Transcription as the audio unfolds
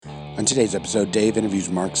On today's episode, Dave interviews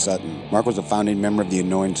Mark Sutton. Mark was a founding member of the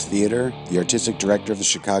Annoyance Theater, the artistic director of the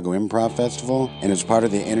Chicago Improv Festival, and is part of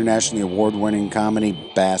the internationally award-winning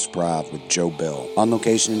comedy Bass Prov with Joe Bill. On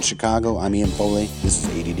location in Chicago, I'm Ian Foley. This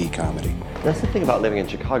is ADD Comedy. That's the thing about living in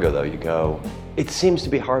Chicago, though. You go, it seems to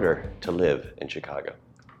be harder to live in Chicago.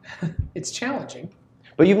 It's challenging.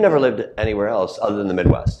 But you've never lived anywhere else other than the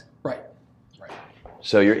Midwest. Right.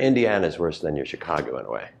 So your Indiana is worse than your Chicago in a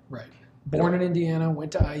way. Right. Born in Indiana,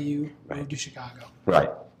 went to IU, moved to Chicago.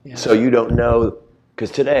 Right. Yeah. So you don't know,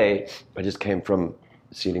 because today I just came from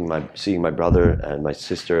seeing my brother and my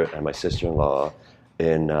sister and my sister-in-law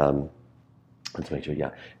in, let's make sure,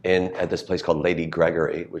 at this place called Lady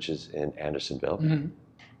Gregory, which is in Andersonville. Mm-hmm.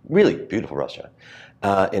 Really beautiful restaurant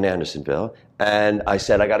in Andersonville. And I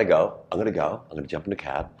said, I got to go. I'm going to jump in a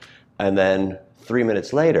cab. And then 3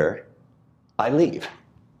 minutes later, I leave.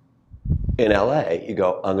 In LA, you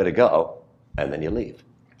go, I'm going to go, and then you leave.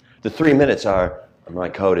 The 3 minutes are, my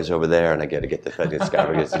coat is over there, and I got to get the thing.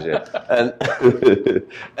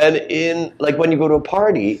 And in, like, when you go to a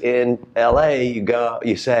party in LA,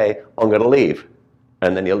 you say, I'm going to leave,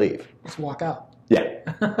 and then you leave. Just walk out.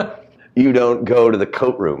 Yeah. You don't go to the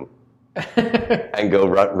coat room and go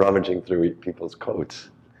rummaging through people's coats.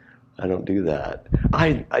 I don't do that.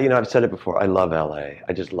 I've said it before. I love LA.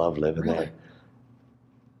 I just love living there.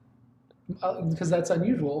 Because that's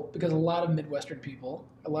unusual, because a lot of Midwestern people,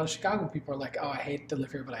 a lot of Chicago people are like, oh, I hate to live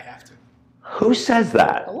here, but I have to. Who says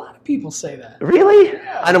that? A lot of people say that. Really?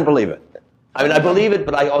 Yeah. I don't believe it. I mean, I believe it,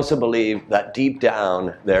 but I also believe that deep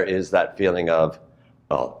down there is that feeling of,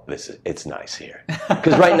 oh, it's nice here.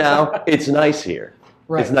 Because right now, it's nice here.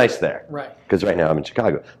 Right. It's nice there. Right. Because right now I'm in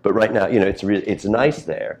Chicago. But right now, it's nice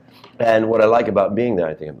there. And what I like about being there,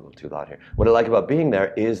 I think I'm a little too loud here. What I like about being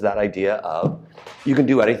there is that idea of you can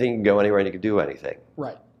do anything, you can go anywhere, and you can do anything.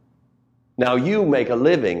 Right. Now you make a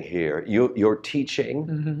living here. You're teaching.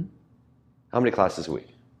 Mm-hmm. How many classes a week?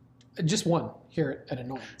 Just one here at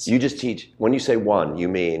Annoyance. You just teach. When you say one, you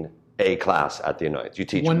mean a class at the Annoyance. You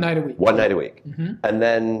teach one night a week. One night a week. Mm-hmm. And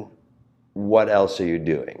then what else are you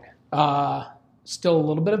doing? Still a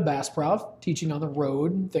little bit of Bass Prov, teaching on the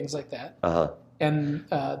road and things like that. Uh-huh. And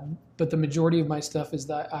but the majority of my stuff is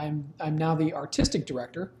that I'm now the artistic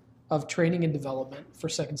director of training and development for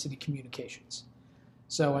Second City Communications.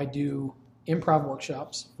 So I do improv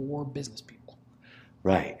workshops for business people.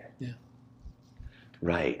 Right. Yeah.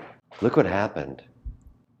 Right. Look what happened.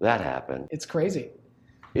 That happened. It's crazy.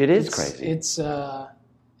 It's crazy.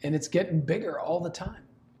 And it's getting bigger all the time.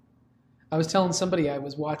 I was telling somebody I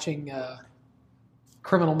was watching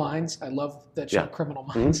Criminal Minds. I love that show, Criminal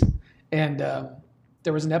Minds. Mm-hmm. And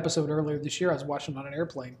there was an episode earlier this year I was watching on an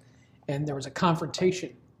airplane, and there was a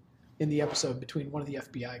confrontation in the episode between one of the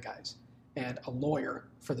FBI guys and a lawyer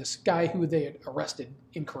for this guy who they had arrested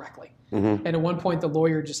incorrectly. Mm-hmm. And at one point, the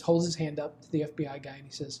lawyer just holds his hand up to the FBI guy, and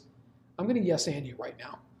he says, I'm going to yes and you right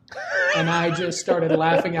now. And I just started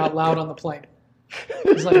laughing out loud on the plane.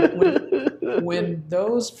 It's like when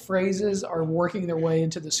those phrases are working their way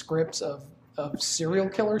into the scripts of serial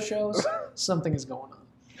killer shows, something is going on.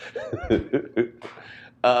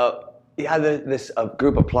 This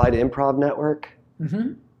group Applied Improv Network.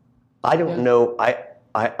 Mm-hmm. I don't know. I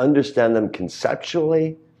understand them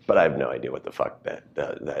conceptually, but I have no idea what the fuck that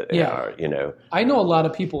are. I know a lot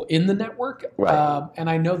of people in the network, right. And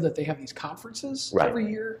I know that they have these conferences every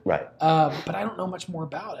year, right? But I don't know much more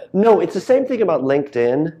about it. No, it's the same thing about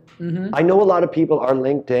LinkedIn. Mm-hmm. I know a lot of people on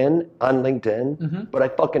LinkedIn, mm-hmm. but I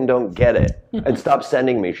fucking don't get it. And stop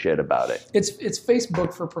sending me shit about it. It's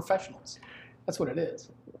Facebook for professionals. That's what it is.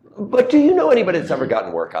 But do you know anybody that's ever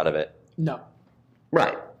gotten work out of it? No.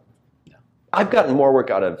 Right. No. I've gotten more work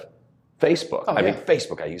out of Facebook. Oh, I mean,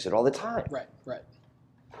 Facebook, I use it all the time. Right.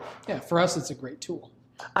 Yeah, for us, it's a great tool.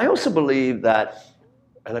 I also believe that,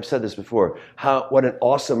 and I've said this before, what an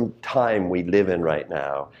awesome time we live in right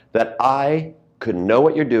now, that I could know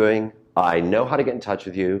what you're doing, I know how to get in touch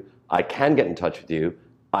with you, I can get in touch with you,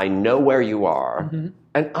 I know where you are, mm-hmm.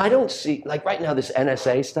 and I don't see, like right now, this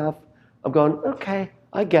NSA stuff, I'm going, okay,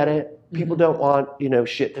 I get it. People mm-hmm. don't want,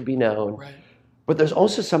 shit to be known. Right. But there's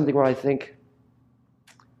also something where I think,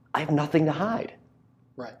 I have nothing to hide.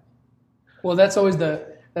 Right. Well, that's always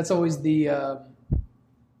the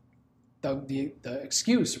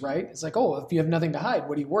excuse, right? It's like, oh, if you have nothing to hide,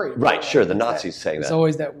 what are you worried about? Right, sure, the Nazis saying that. It's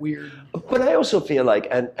always that weird. But I also feel like,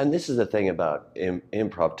 and this is the thing about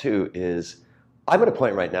improv too, is I'm at a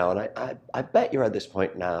point right now, and I bet you're at this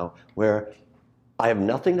point now, where I have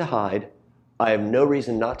nothing to hide, I have no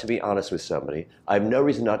reason not to be honest with somebody, I have no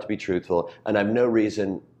reason not to be truthful, and I have no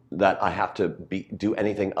reason that I have to do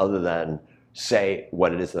anything other than say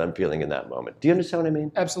what it is that I'm feeling in that moment. Do you understand what I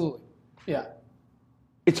mean? Absolutely. Yeah.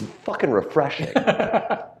 It's fucking refreshing.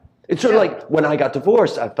 It's sort of like when I got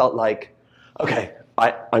divorced, I felt like, okay,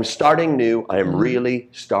 I'm starting new. I am really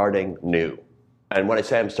starting new. And when I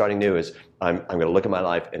say I'm starting new is I'm going to look at my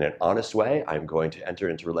life in an honest way. I'm going to enter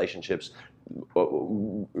into relationships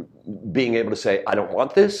being able to say, I don't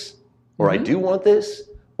want this, or I do want this,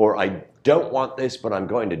 or I don't want this, but I'm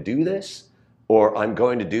going to do this, or I'm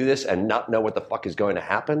going to do this and not know what the fuck is going to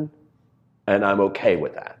happen, and I'm okay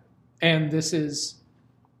with that. And this is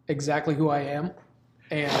exactly who I am,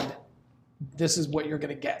 and this is what you're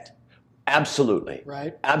going to get. Absolutely.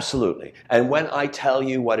 Right? Absolutely. And when I tell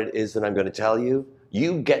you what it is that I'm going to tell you,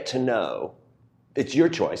 you get to know. It's your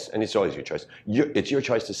choice, and it's always your choice. It's your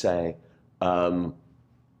choice to say,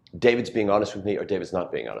 David's being honest with me or David's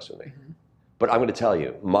not being honest with me. Mm-hmm. But I'm going to tell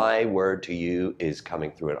you, my word to you is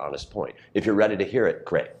coming through an honest point. If you're ready to hear it,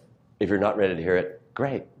 great. If you're not ready to hear it,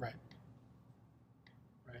 great. Right.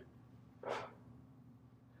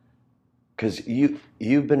 Because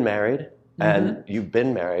you've been married, and you've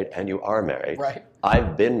been married, and you are married. Right.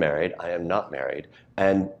 I've been married. I am not married.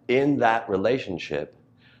 And in that relationship,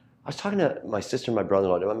 I was talking to my sister and my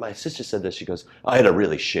brother-in-law, and my sister said this. She goes, I had a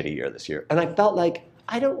really shitty year this year. And I felt like,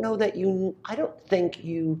 I don't think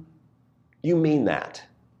you mean that.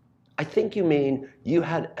 I think you mean you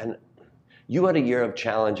had a year of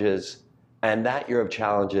challenges, and that year of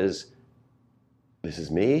challenges, this is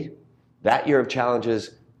me, that year of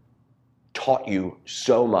challenges taught you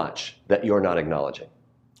so much that you're not acknowledging.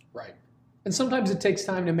 Right. And sometimes it takes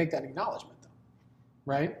time to make that acknowledgement, though.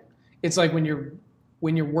 Right? It's like when you're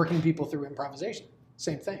working people through improvisation.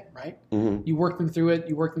 Same thing, right? Mm-hmm. You work them through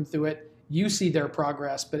it. You see their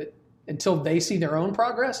progress, but until they see their own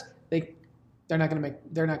progress, they're not going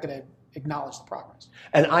to acknowledge the progress.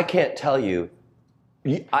 And I can't tell you,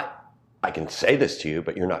 I can say this to you,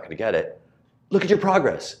 but you're not going to get it. Look at your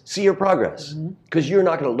progress. See your progress. Because you're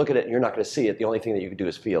not going to look at it and you're not going to see it. The only thing that you can do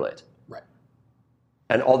is feel it. Right.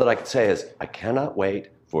 And all that I can say is, I cannot wait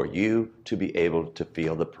for you to be able to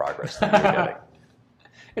feel the progress that you're getting.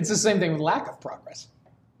 It's the same thing with lack of progress.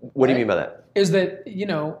 What do you mean by that? Is that,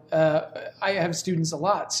 I have students a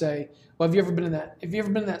lot say, well, have you ever been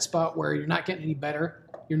in that spot where you're not getting any better?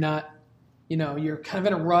 You're not, you're kind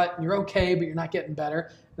of in a rut and you're okay, but you're not getting better.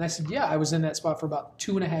 And I said, yeah, I was in that spot for about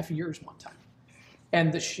 2.5 years one time.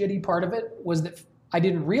 And the shitty part of it was that I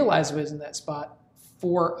didn't realize I was in that spot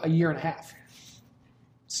for 1.5 years.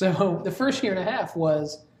 So the first 1.5 years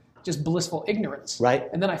was just blissful ignorance. Right.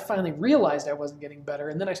 And then I finally realized I wasn't getting better,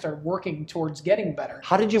 and then I started working towards getting better.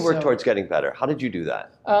 How did you work towards getting better? How did you do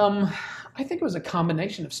that? I think it was a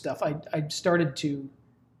combination of stuff. I started to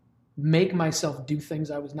make myself do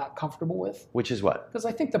things I was not comfortable with. Which is what? Because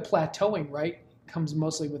I think the plateauing, right, comes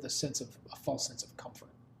mostly with a false sense of comfort.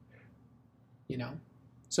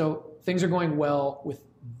 So things are going well with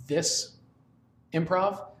this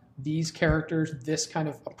improv, these characters, this kind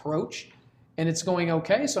of approach, and it's going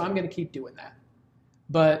okay, so I'm going to keep doing that.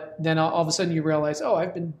 But then all of a sudden you realize,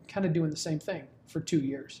 I've been kind of doing the same thing for 2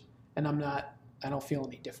 years, and I don't feel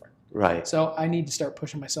any different. Right. So I need to start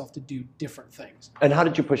pushing myself to do different things. And how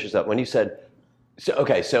did you push yourself? When you said,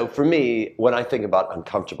 so for me, when I think about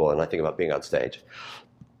uncomfortable and I think about being on stage,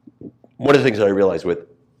 one of the things that I realized with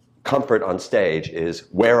comfort on stage is,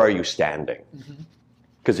 where are you standing?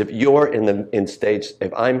 Because if you're in stage,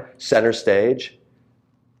 if I'm center stage,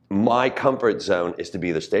 my comfort zone is to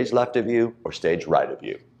be the stage left of you or stage right of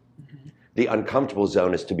you. The uncomfortable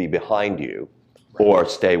zone is to be behind you, or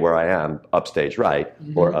stay where I am, upstage right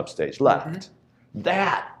or upstage left.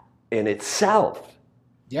 That in itself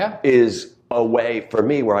is a way for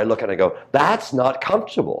me where I look and I go, that's not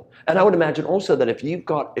comfortable. And I would imagine also that if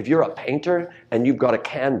you're a painter and you've got a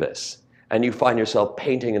canvas and you find yourself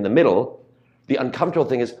painting in the middle, the uncomfortable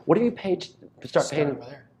thing is, what if you start painting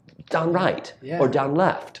down right or down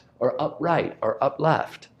left or up right or up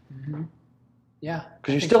left? Yeah.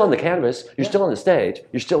 Because you're still on the canvas, you're still on the stage,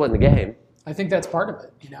 you're still in the game. I think that's part of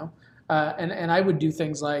it, and I would do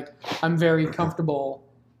things like, I'm very comfortable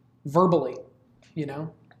verbally,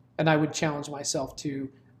 and I would challenge myself to,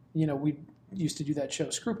 we used to do that show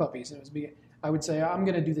Screw Puppies, and I would say, I'm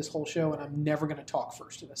going to do this whole show and I'm never going to talk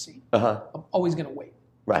first in a scene. I'm always going to wait.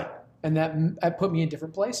 Right. And that put me in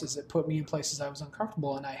different places. It put me in places I was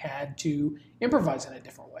uncomfortable, and I had to improvise in a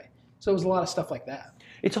different way. So it was a lot of stuff like that.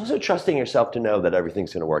 It's also trusting yourself to know that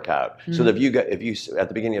everything's going to work out. So that if you at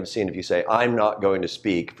the beginning of a scene, if you say, I'm not going to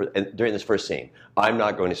speak during this first scene, I'm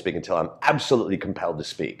not going to speak until I'm absolutely compelled to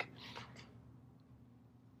speak.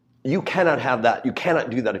 You cannot have that. You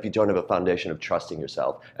cannot do that if you don't have a foundation of trusting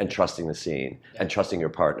yourself and trusting the scene and trusting your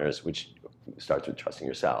partners, which starts with trusting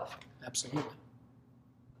yourself. Absolutely.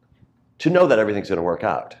 to know that everything's going to work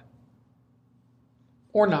out.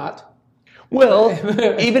 Or not. Well,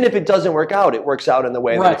 even if it doesn't work out, it works out in the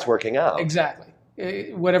way that it's working out. Exactly.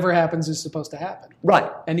 Whatever happens is supposed to happen.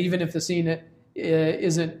 Right. And even if the scene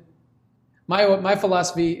isn't, my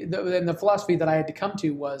philosophy, and the philosophy that I had to come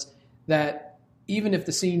to was that even if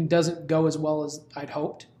the scene doesn't go as well as I'd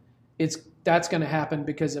hoped, that's going to happen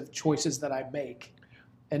because of choices that I make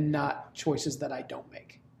and not choices that I don't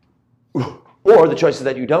make. Or the choices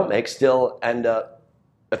that you don't make still end up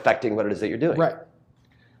affecting what it is that you're doing. Right.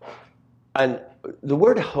 And the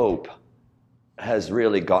word hope has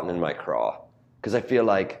really gotten in my craw because I feel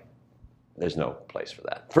like there's no place for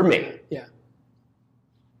that. For me. Yeah.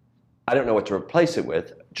 I don't know what to replace it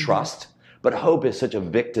with. Trust. But hope is such a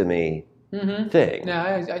victim-y thing.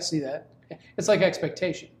 Yeah, I see that. It's like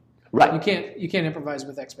expectation. Right. You can't improvise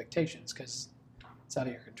with expectations because it's out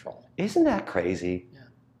of your control. Isn't that crazy? Yeah.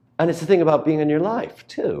 And it's the thing about being in your life,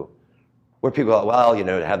 too, where people go, well,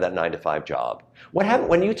 to have that 9-to-5 job. What happened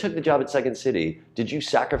when you took the job at Second City? Did you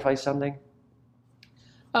sacrifice something?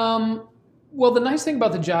 Well, the nice thing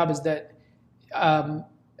about the job is that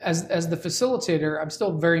as the facilitator, I'm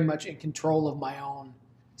still very much in control of my own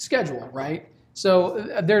schedule, right? So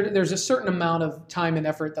there's a certain amount of time and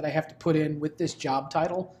effort that I have to put in with this job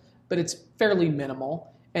title, but it's fairly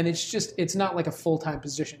minimal. And it's not like a full-time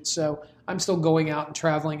position. So I'm still going out and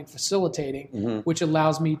traveling and facilitating, which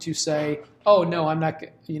allows me to say, oh, no, I'm not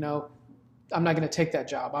going to take that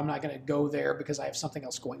job. I'm not going to go there because I have something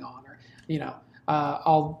else going on. Or,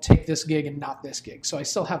 I'll take this gig and not this gig. So I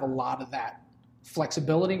still have a lot of that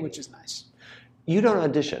flexibility, which is nice. You don't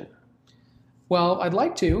audition. Well, I'd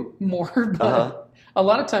like to more, but a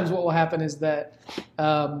lot of times what will happen is that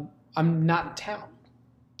I'm not in town.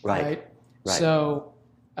 Right. So...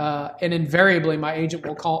 and invariably, my agent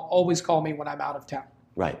will always call me when I'm out of town.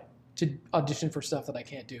 Right. To audition for stuff that I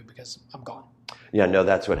can't do because I'm gone. Yeah, no,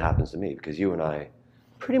 that's what happens to me because you and I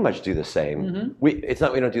pretty much do the same. It's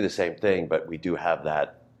not we don't do the same thing, but we do have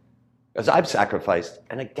that. Because I've sacrificed,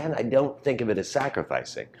 and again, I don't think of it as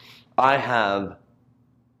sacrificing.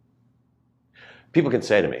 People can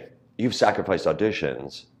say to me, you've sacrificed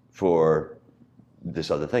auditions for this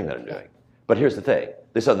other thing that I'm doing. But here's the thing.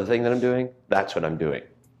 This other thing that I'm doing, that's what I'm doing.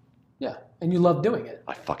 Yeah, and you love doing it.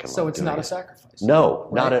 I fucking love it. So it's not a sacrifice. No,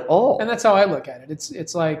 right? Not at all. And that's how I look at it.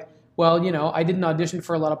 It's like, well, I didn't audition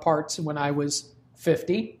for a lot of parts when I was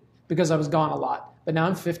 50 because I was gone a lot. But now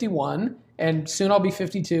I'm 51, and soon I'll be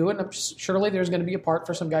 52, and surely there's going to be a part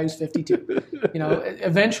for some guy who's 52.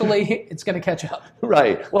 Eventually it's going to catch up.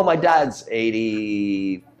 Right. Well, my dad's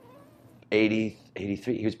 83.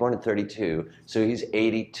 He was born in 32, so he's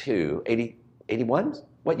 82, 81?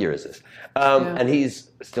 What year is this? And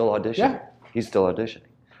he's still auditioning. Yeah. He's still auditioning.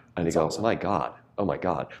 And he goes, awesome. Oh my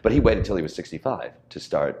God. But he waited until he was 65 to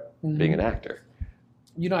start being an actor.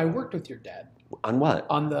 I worked with your dad. On what?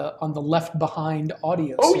 On the Left Behind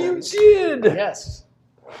audio series. You did? Yes.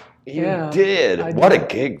 You did. What a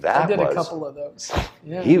gig that was. I did a couple of those.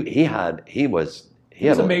 Yeah. He was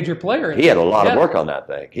a major player. He had a lot of work on that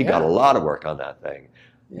thing. He got a lot of work on that thing.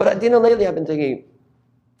 Yeah. But lately I've been thinking,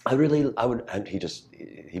 and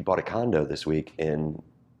he bought a condo this week in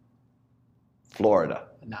Florida.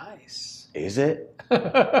 Nice. Is it?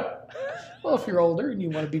 Well, if you're older and you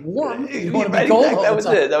want to be warm, you want to be cold. That was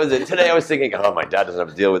it. Today I was thinking, my dad doesn't have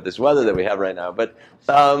to deal with this weather that we have right now. But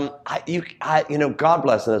God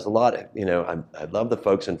bless them. There's a lot. I love the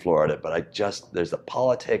folks in Florida, but there's a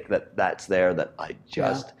politic that's there that I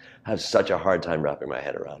just have such a hard time wrapping my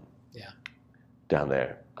head around. Yeah. Down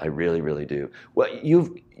there, I really, really do. Well,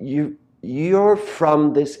 you're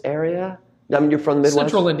from this area. I mean, you're from the Midwest.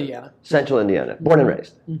 Central Indiana. Central Indiana, born and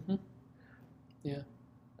raised. Mm-hmm. Yeah.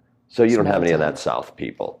 So you don't have any of that South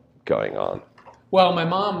people going on. Well, my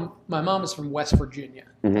mom is from West Virginia.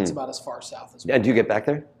 That's about as far south as. And do you get back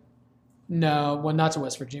there? No, well, not to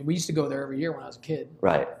West Virginia. We used to go there every year when I was a kid.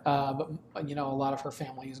 Right. But a lot of her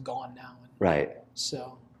family is gone now. Right.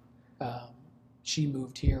 So, she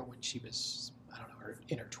moved here when she was,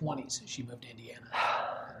 in her 20s. She moved to Indiana.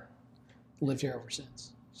 Lived here ever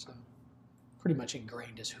since. So, pretty much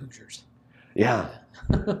ingrained as Hoosiers. Yeah.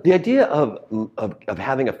 The idea of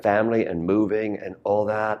having a family and moving and all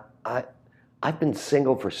that, I've been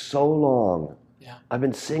single for so long. Yeah. I've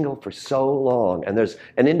been single for so long. And there's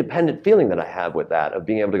an independent feeling that I have with that of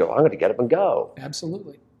being able to go, I'm going to get up and go.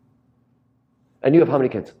 Absolutely. And you have how many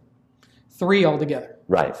kids? 3 altogether.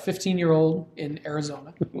 Right. 15-year-old in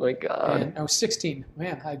Arizona. Oh my God. And 16.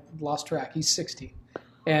 Man, I lost track. He's 16.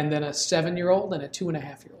 And then a 7-year-old and a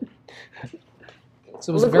 2.5-year-old.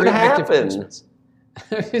 So it was a very addictive Christmas.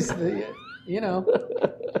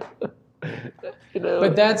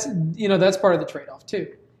 But that's part of the trade-off too,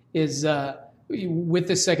 is with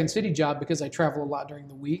this Second City job, because I travel a lot during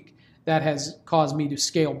the week, that has caused me to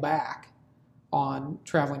scale back on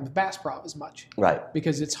traveling with Bass Prov as much. Right.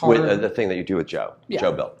 Because it's hard. With the thing that you do with Joe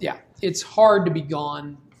Bill. Yeah. It's hard to be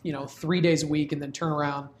gone, 3 days a week and then turn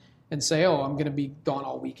around and say, oh, I'm going to be gone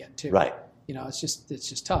all weekend too. Right. It's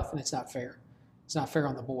just tough, and it's not fair. It's not fair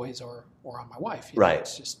on the boys or on my wife. Right.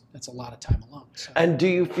 That's a lot of time alone. So. And do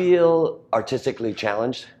you feel artistically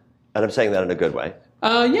challenged? And I'm saying that in a good way.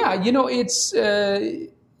 Yeah. It's the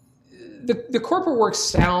corporate work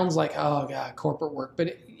sounds like, oh God, corporate work,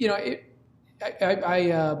 but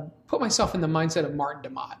I put myself in the mindset of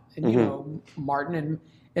Martin DeMott, and Martin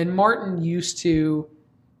and Martin used to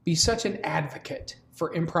be such an advocate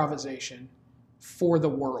for improvisation for the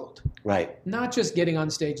world. Right. Not just getting on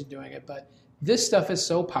stage and doing it, but this stuff is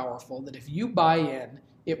so powerful that if you buy in,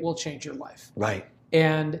 it will change your life. Right.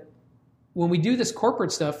 And when we do this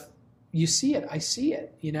corporate stuff, you see it. I see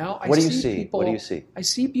it. What do you see? What do you see? I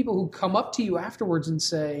see people who come up to you afterwards and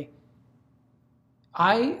say,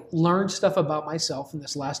 I learned stuff about myself in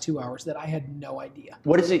this last 2 hours that I had no idea.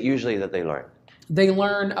 What is it usually that they learn? They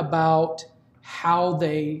learn about how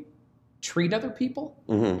they treat other people,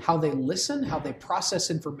 how they listen, how they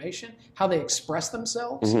process information, how they express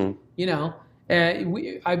themselves. I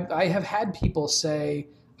have had people say,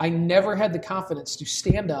 I never had the confidence to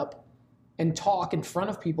stand up and talk in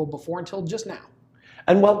front of people before until just now.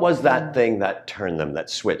 And what was that thing that turned them, that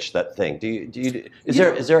switch, that thing?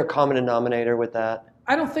 Is there a common denominator with that?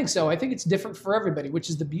 I don't think so. I think it's different for everybody, which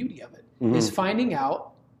is the beauty of it, is finding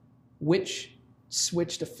out which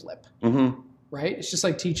switch to flip, right? It's just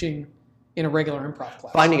like teaching in a regular improv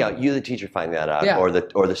class. Finding out, you the teacher finding that out, or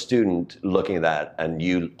the student looking at that, and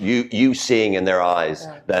you seeing in their eyes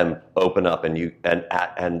them open up, and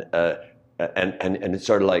it's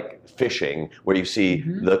sort of like fishing, where you see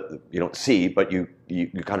you don't see, but you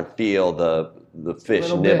kind of feel the fish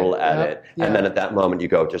nibble at it, and then at that moment you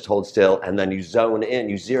go, just hold still, and then you zone in,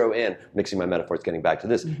 you zero in, mixing my metaphors, getting back to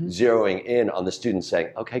this, zeroing in on the student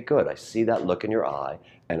saying, okay, good, I see that look in your eye,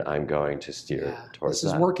 and I'm going to steer towards that.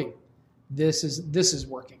 This is working. This is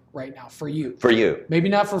working right now for you. For you. Maybe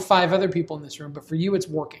not for 5 other people in this room, but for you it's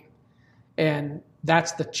working. And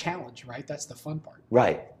that's the challenge, right? That's the fun part.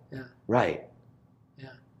 Right. Yeah. Right.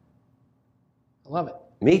 Yeah. I love it.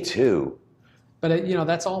 Me too. But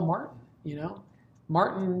that's all Martin,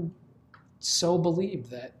 Martin so believed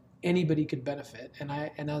that anybody could benefit.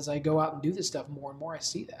 And as I go out and do this stuff more and more, I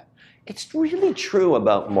see that. It's really true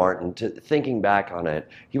about Martin. Thinking back on it,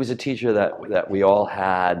 he was a teacher that we all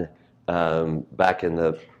had back in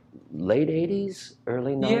the late 80s,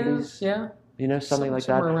 early 90s. Yeah. Something like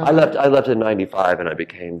that. I left in 95, and I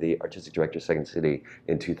became the artistic director of Second City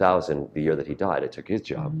in 2000, the year that he died. I took his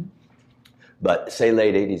job. But say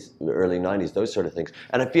late 80s, early 90s, those sort of things.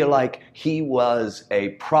 And I feel like he was a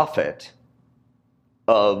prophet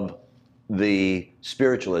of the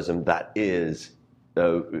spiritualism that is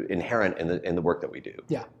inherent in the work that we do.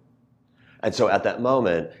 Yeah. And so at that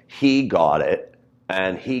moment, he got it,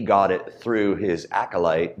 and he got it through his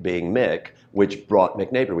acolyte being Mick, which brought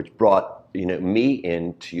Mick Napier, which brought me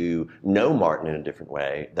in to know Martin in a different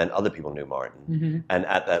way than other people knew Martin. And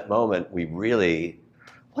at that moment, we really,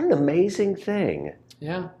 what an amazing thing.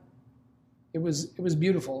 Yeah. It was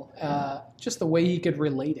beautiful. Just the way he could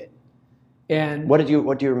relate it. And what do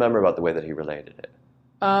you remember about the way that he related it?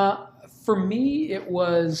 For me, it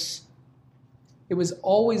was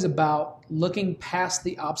always about looking past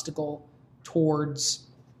the obstacle towards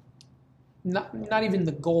not even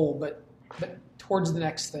the goal, but towards the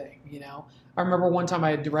next thing. I remember one time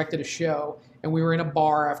I had directed a show, and we were in a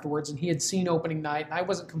bar afterwards, and he had seen opening night, and I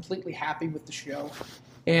wasn't completely happy with the show,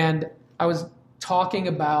 and I was talking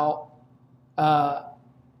about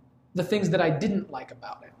the things that I didn't like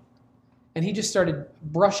about it, and he just started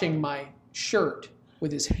brushing my shirt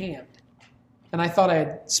with his hand. And I thought I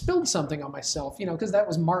had spilled something on myself, because that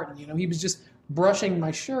was Martin. He was just brushing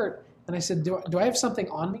my shirt. And I said, do I have something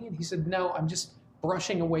on me? And he said, no, I'm just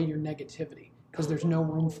brushing away your negativity because there's no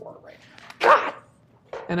room for it right now. God!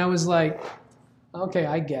 And I was like, okay,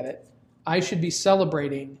 I get it. I should be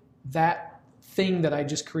celebrating that thing that I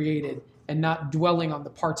just created and not dwelling on the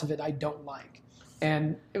parts of it I don't like.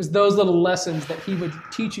 And it was those little lessons that he would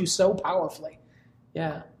teach you so powerfully.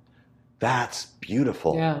 Yeah. That's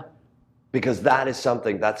beautiful. Yeah. Because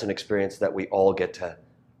that's an experience that we all get to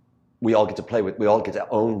play with. We all get to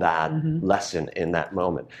own that lesson in that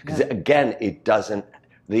moment. Because again, it doesn't,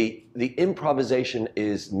 the improvisation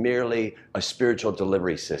is merely a spiritual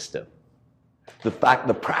delivery system. The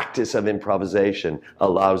practice of improvisation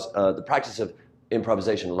allows, the practice of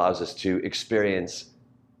improvisation allows us to experience.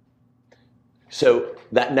 So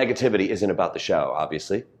that negativity isn't about the show,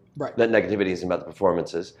 obviously. Right. That negativity isn't about the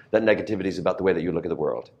performances. That negativity is about the way that you look at the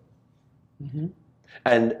world. Mm-hmm.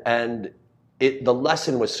 And the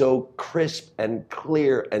lesson was so crisp and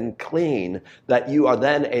clear and clean that you are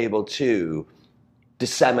then able to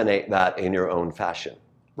disseminate that in your own fashion.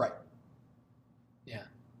 Right. Yeah.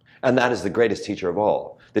 And that is the greatest teacher of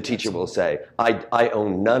all. The teacher will say, I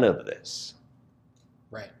own none of this.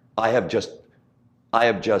 Right. I have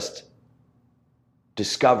just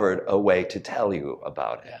discovered a way to tell you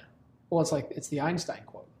about it. Yeah. Well, it's the Einstein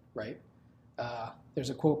quote, right? There's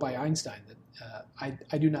a quote by Einstein that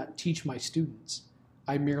I do not teach my students.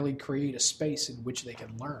 I merely create a space in which they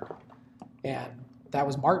can learn. And that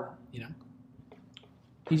was Martin,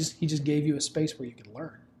 He just gave you a space where you could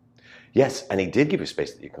learn. Yes, and he did give you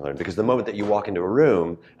space that you can learn, because the moment that you walk into a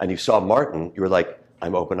room and you saw Martin, you were like,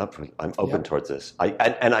 I'm open towards this.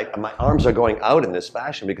 My arms are going out in this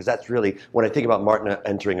fashion, because that's really, when I think about Martin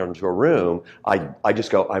entering into a room, I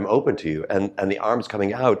just go, I'm open to you. And the arms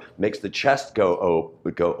coming out makes the chest go out,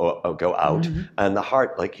 mm-hmm. and the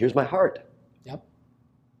heart, like, here's my heart. Yep.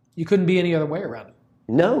 You couldn't be any other way around it.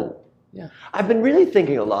 No. Yeah. I've been really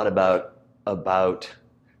thinking a lot about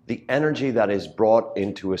the energy that is brought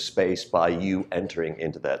into a space by you entering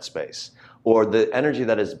into that space, or the energy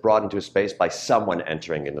that is brought into a space by someone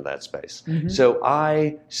entering into that space. Mm-hmm. So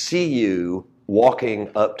I see you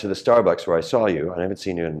walking up to the Starbucks where I saw you, and I haven't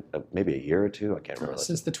seen you in maybe a year or two, I can't remember.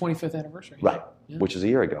 Since the 25th anniversary. Right, yeah. Which is a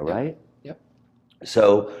year ago, yep. Right? Yep.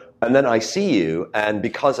 So, and then I see you, and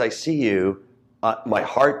because I see you, my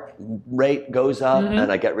heart rate goes up, mm-hmm.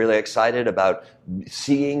 and I get really excited about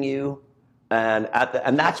seeing you. And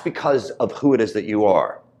that's because of who it is that you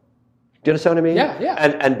are. Do you understand what I mean? Yeah.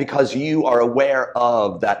 And because you are aware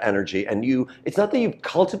of that energy, and it's not that you've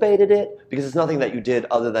cultivated it, because it's nothing that you did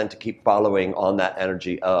other than to keep following on that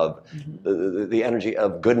energy of mm-hmm. the energy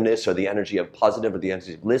of goodness, or the energy of positive, or the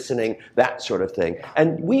energy of listening, that sort of thing.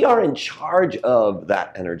 And we are in charge of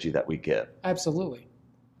that energy that we give. Absolutely.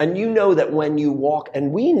 And you know that when you walk,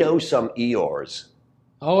 and we know some Eeyores.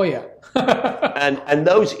 Oh, yeah. and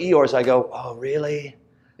those Eeyores, I go, oh, really?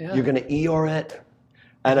 Yeah. You're going to Eeyore it?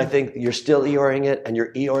 And I think you're still Eeyoring it, and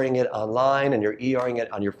you're Eeyoring it online, and you're Eeyoring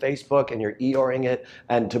it on your Facebook, and you're Eeyoring it,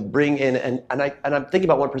 and to bring in, and I'm thinking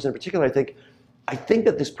about one person in particular. I think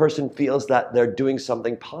that this person feels that they're doing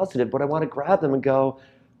something positive, but I want to grab them and go,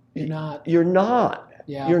 You're not. You're not.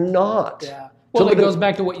 Yeah. You're not. Yeah. Well, it goes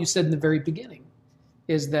back to what you said in the very beginning,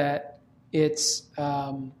 is that it's.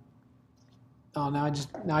 Now I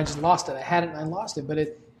just lost it. I had it and I lost it. But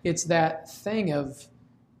it's that thing of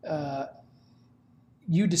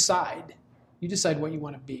you decide what you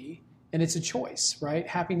want to be, and it's a choice, right?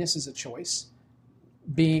 Happiness is a choice.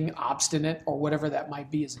 Being obstinate or whatever that might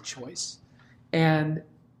be is a choice. And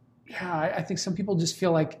yeah, I think some people just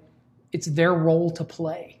feel like it's their role to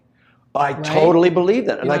play. I right? totally believe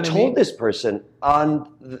that. And you know I told this person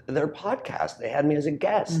on their podcast, they had me as a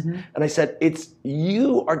guest. Mm-hmm. And I said,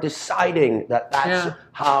 you are deciding that's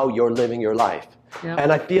how you're living your life. Yeah.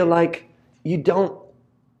 And I feel like you don't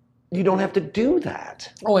have to do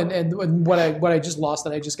that. Oh, and what I just lost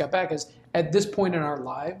that I just got back is, at this point in our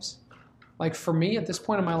lives, like for me, at this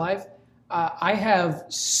point in my life, I have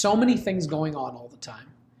so many things going on all the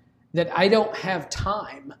time that I don't have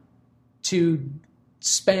time to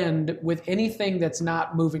spend with anything that's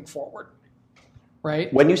not moving forward,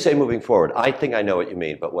 right? When you say moving forward, I think I know what you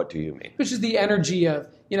mean, but what do you mean? Which is the energy of,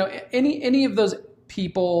 any of those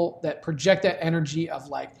people that project that energy of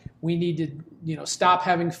like, we need to, stop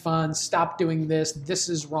having fun, stop doing this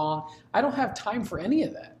is wrong. I don't have time for any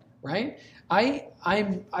of that, right?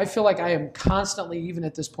 I feel like I am constantly, even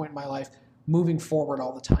at this point in my life, moving forward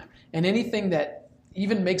all the time. And anything that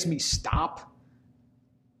even makes me stop,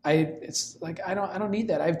 it's like I don't need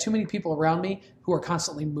that. I have too many people around me who are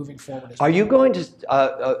constantly moving forward. Are you going to?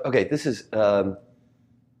 Okay, this is.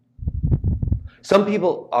 Some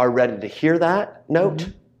people are ready to hear that note,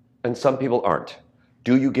 mm-hmm. and some people aren't.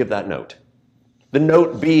 Do you give that note? The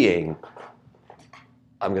note being,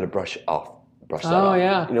 I'm going to brush that off. Oh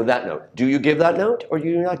yeah. That note. Do you give that note, or do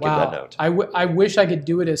you not give that note? I wish I could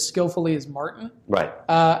do it as skillfully as Martin. Right.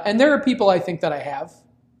 And there are people I think that I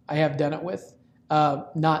have done it with.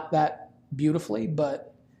 Not that beautifully,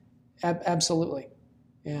 but absolutely.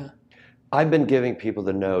 Yeah. I've been giving people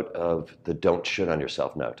the note of the don't shit on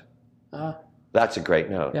yourself note. That's a great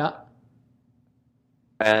note. Yeah.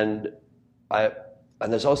 And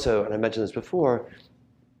there's also, and I mentioned this before,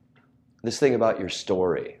 this thing about your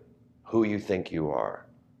story, who you think you are.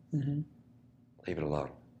 Mm-hmm. Leave it alone.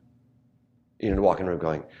 to walk in a room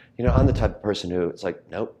going, I'm the type of person who it's like,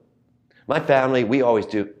 nope. My family, we always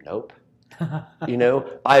do, nope.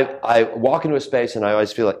 I walk into a space and I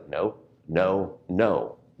always feel like, no, no,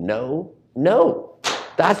 no, no, no.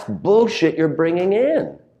 That's bullshit you're bringing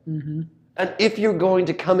in. Mm-hmm. And if you're going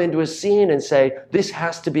to come into a scene and say, this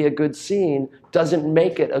has to be a good scene, doesn't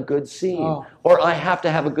make it a good scene. Oh. Or I have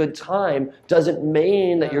to have a good time, doesn't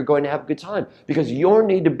mean that you're going to have a good time. Because your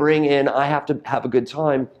need to bring in, I have to have a good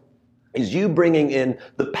time, is you bringing in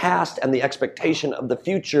the past and the expectation of the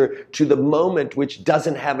future to the moment which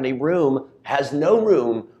doesn't have any room, has no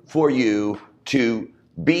room for you to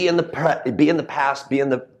be in the past, be in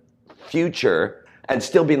the future, and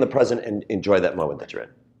still be in the present and enjoy that moment that you're in.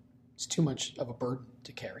 It's too much of a burden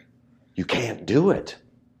to carry. You can't do it.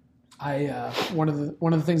 One of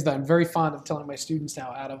the things that I'm very fond of telling my students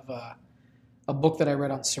now, out of a book that I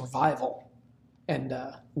read on survival and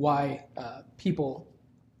why people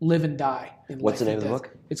live and die in life. What's the name and of the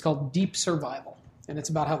death. book? It's called Deep Survival, and it's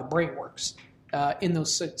about how the brain works in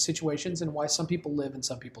those situations and why some people live and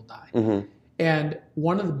some people die. Mm-hmm. And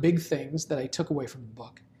one of the big things that I took away from the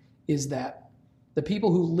book is that the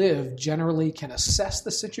people who live generally can assess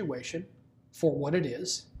the situation for what it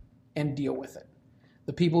is and deal with it.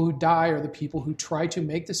 The people who die are the people who try to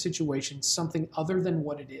make the situation something other than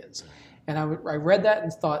what it is. And I read that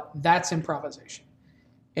and thought, that's improvisation.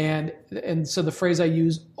 And so the phrase I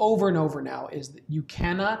use over and over now is that you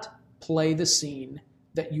cannot play the scene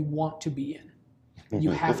that you want to be in.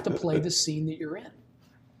 You have to play the scene that you're in.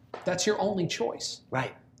 That's your only choice.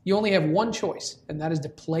 Right. You only have one choice, and that is to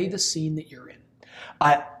play the scene that you're in.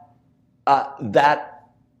 That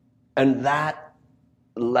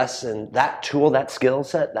lesson, that tool, that skill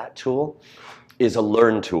set, that tool is a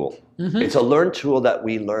learned tool. Mm-hmm. It's a learned tool that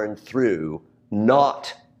we learn through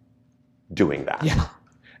not doing that. Yeah.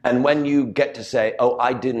 And when you get to say, oh,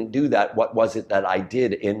 I didn't do that, what was it that I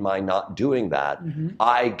did in my not doing that? Mm-hmm.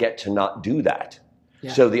 I get to not do that.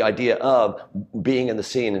 Yeah. So the idea of being in the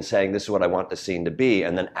scene and saying, this is what I want the scene to be,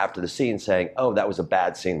 and then after the scene saying, oh, that was a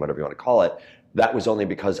bad scene, whatever you want to call it, that was only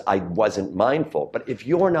because I wasn't mindful. But if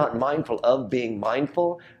you're not mindful of being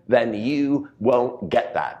mindful, then you won't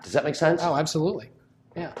get that. Does that make sense? Oh, absolutely.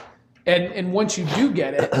 Yeah. And once you do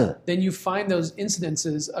get it, then you find those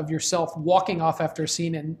incidences of yourself walking off after a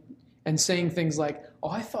scene and saying things like, oh,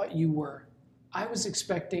 I was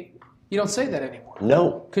expecting. You don't say that anymore.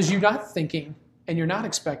 No. Because you're not thinking, and you're not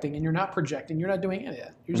expecting, and you're not projecting, you're not doing any of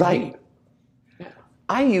that. You're just right. being.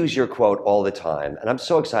 I use your quote all the time, and I'm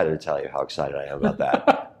so excited to tell you how excited I am about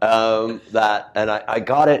that. I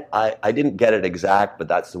got it. I didn't get it exact, but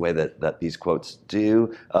that's the way that these quotes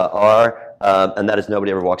are. And that is,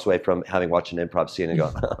 nobody ever walks away from having watched an improv scene and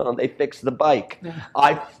go, oh, they fixed the bike.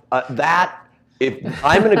 If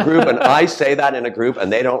I'm in a group and I say that in a group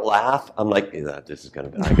and they don't laugh, I'm like, this is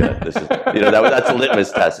going to be, that's a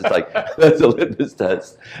litmus test. It's like, that's a litmus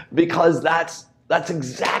test. Because that's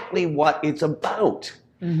exactly what it's about.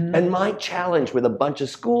 Mm-hmm. And my challenge with a bunch of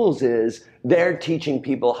schools is they're teaching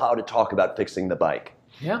people how to talk about fixing the bike.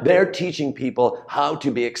 Yeah. They're teaching people how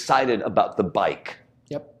to be excited about the bike.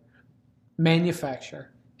 Yep.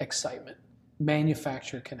 Manufacture excitement.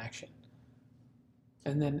 Manufacture connection.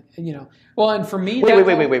 And then, and for me...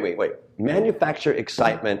 Wait. Manufacture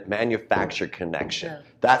excitement, manufacture connection. Yeah.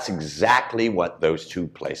 That's exactly what those two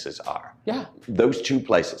places are. Yeah. Those two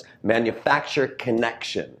places. Manufacture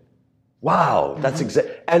connection. Wow, that's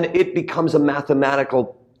and it becomes a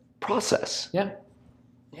mathematical process. Yeah.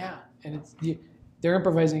 Yeah. And they're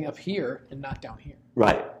improvising up here and not down here.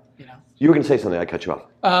 Right. You were going to say something, I cut you off.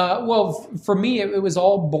 Well, for me, it was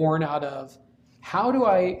all born out of how do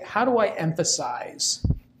I emphasize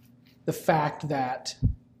the fact that,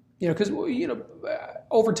 because,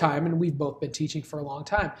 over time, and we've both been teaching for a long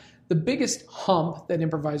time, the biggest hump that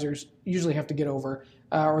improvisers usually have to get over,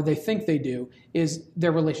 or they think they do, is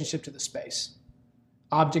their relationship to the space.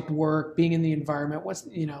 Object work, being in the environment,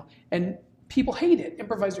 and people hate it.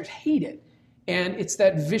 Improvisers hate it. And it's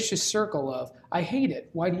that vicious circle of, I hate it.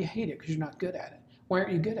 Why do you hate it? Because you're not good at it. Why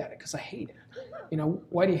aren't you good at it? Because I hate it.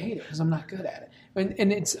 Why do you hate it? Because I'm not good at it.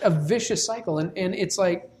 And it's a vicious cycle. And it's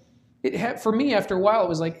like, for me, after a while, it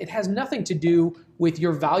was like, it has nothing to do with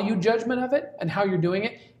your value judgment of it and how you're doing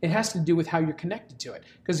it. It has to do with how you're connected to it.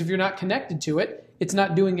 Because if you're not connected to it, it's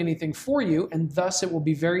not doing anything for you, and thus it will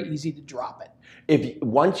be very easy to drop it.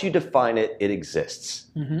 Once you define it, it exists.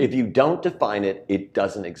 Mm-hmm. If you don't define it, it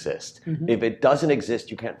doesn't exist. Mm-hmm. If it doesn't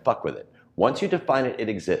exist, you can't fuck with it. Once you define it, it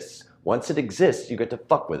exists. Once it exists, you get to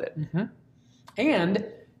fuck with it. Mm-hmm. And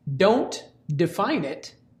don't define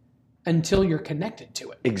it until you're connected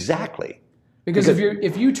to it. Exactly. Because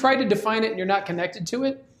if you try to define it and you're not connected to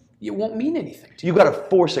it, it won't mean anything to You got to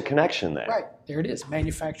force a connection there. Right. There it is.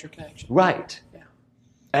 Manufacture connection. Right. Yeah.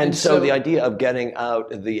 And so the idea of getting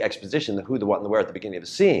out the exposition, the who, the what, and the where at the beginning of the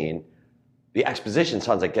scene, the exposition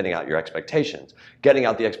sounds like getting out your expectations. Getting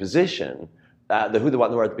out the exposition, the who, the what,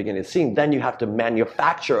 and the where at the beginning of the scene, then you have to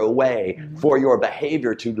manufacture a way for your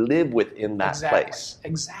behavior to live within that place.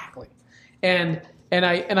 Exactly. And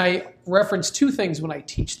I reference two things when I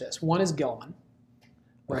teach this. One is Gelman.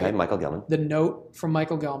 Right? Okay, Michael Gelman. The note from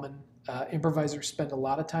Michael Gelman, improvisers spend a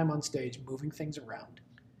lot of time on stage moving things around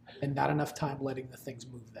and not enough time letting the things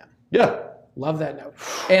move them. Yeah. Love that note.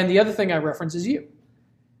 And the other thing I reference is you.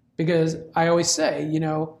 Because I always say,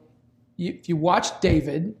 if you watch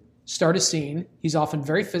David start a scene, he's often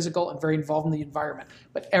very physical and very involved in the environment.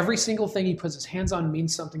 But every single thing he puts his hands on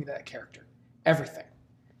means something to that character. Everything.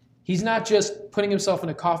 He's not just putting himself in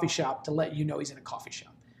a coffee shop to let you know he's in a coffee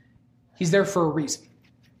shop. He's there for a reason.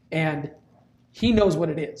 And he knows what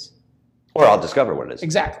it is. Or I'll discover what it is.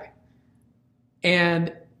 Exactly.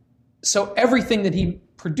 And so everything that he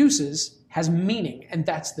produces has meaning, and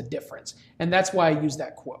that's the difference. And that's why I use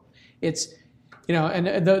that quote. It's,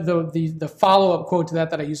 and the follow-up quote to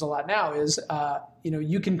that I use a lot now is,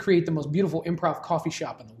 you can create the most beautiful improv coffee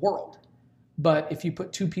shop in the world, but if you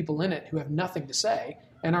put two people in it who have nothing to say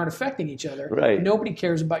and aren't affecting each other, right. Nobody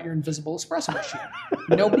cares about your invisible espresso machine.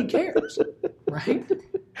 Nobody cares, right?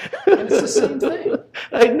 And it's the same thing.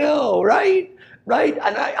 I know, right? Right?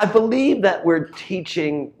 And I believe that we're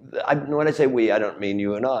teaching, when I say we, I don't mean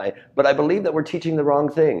you and I, but I believe that we're teaching the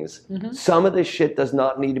wrong things. Mm-hmm. Some of this shit does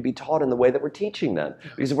not need to be taught in the way that we're teaching them.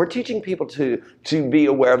 Because if we're teaching people to be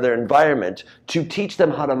aware of their environment, to teach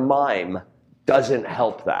them how to mime doesn't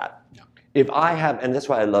help that. If I have, and that's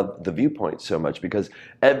why I love the viewpoints so much, because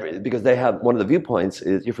they have, one of the viewpoints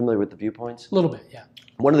is, you're familiar with the viewpoints? A little bit, yeah.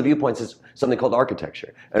 One of the viewpoints is something called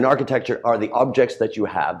architecture. And architecture are the objects that you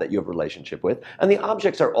have a relationship with. And the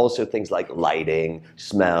objects are also things like lighting,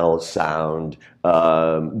 smell, sound,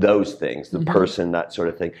 those things, the person, that sort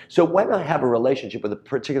of thing. So when I have a relationship with a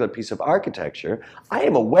particular piece of architecture, I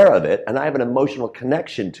am aware of it and I have an emotional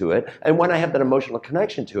connection to it. And when I have that emotional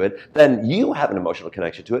connection to it, then you have an emotional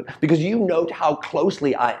connection to it because you note how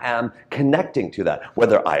closely I am connecting to that.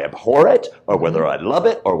 Whether I abhor it or whether I love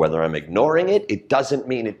it or whether I'm ignoring it, it doesn't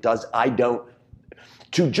mean it does.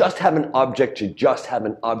 To just have an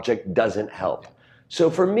object doesn't help. So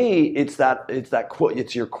for me, it's that quote.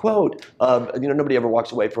 It's your quote of, nobody ever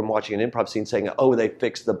walks away from watching an improv scene saying, "Oh, they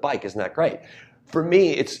fixed the bike. Isn't that great?" For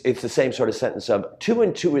me, it's the same sort of sentence of 2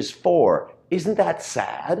 and 2 is 4. Isn't that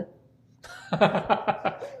sad?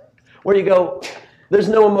 Where you go, there's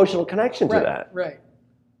no emotional connection to that. Right.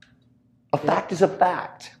 A fact is a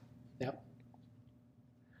fact. Yep.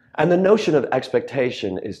 And the notion of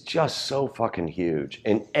expectation is just so fucking huge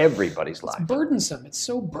in everybody's life. It's burdensome. It's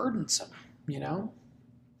so burdensome,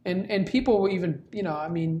 And people even,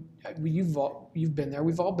 you've been there.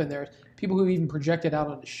 We've all been there. People who even project it out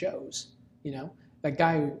on the shows, That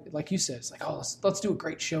guy who, like you said, it's like, oh, let's do a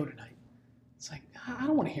great show tonight. It's like, I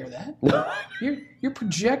don't want to hear that. You're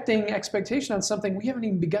projecting expectation on something we haven't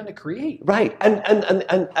even begun to create. Right.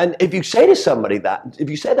 And if you say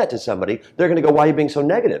that to somebody, they're going to go, why are you being so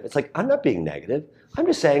negative? It's like, I'm not being negative. I'm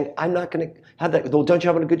just saying I'm not going to have that. Well, don't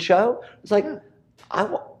you have a good show? It's like,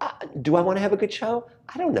 do I want to have a good show?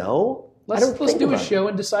 I don't know. Let's do a show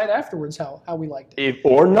and decide afterwards how we liked it.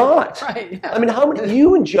 Or not. Right. Yeah. I mean, how many,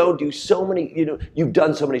 you and Joe do so many, you've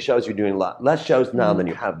done so many shows, you're doing a lot less shows now than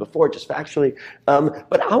you have before, just factually.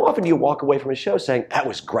 But how often do you walk away from a show saying, that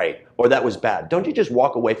was great, or that was bad? Don't you just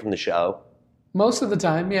walk away from the show? Most of the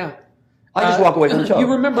time, yeah. I just walk away from the show. You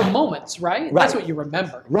remember moments, right? That's what you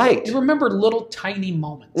remember. Right. You remember little tiny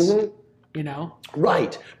moments,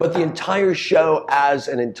 Right. But the entire show as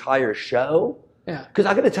an entire show? Yeah. Because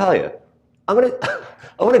I got to tell you, I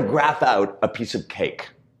want to graph out a piece of cake.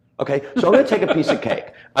 Okay, so I'm going to take a piece of cake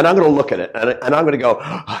and I'm going to look at it and I'm going to go,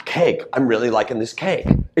 cake. I'm really liking this cake.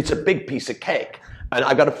 It's a big piece of cake, and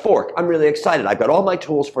I've got a fork. I'm really excited. I've got all my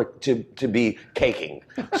tools to be caking.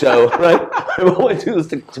 So right, I want to do this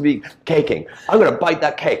to be caking. I'm going to bite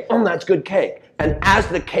that cake. That's good cake. And as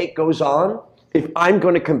the cake goes on, if I'm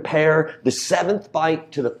going to compare the 7th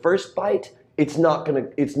bite to the first bite, it's not going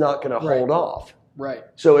to hold off. Right.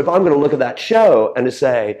 So if I'm going to look at that show and to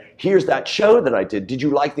say, here's that show that I did. Did you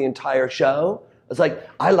like the entire show? It's like,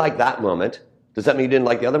 I like that moment. Does that mean you didn't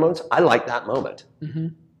like the other moments? I like that moment. Mm-hmm.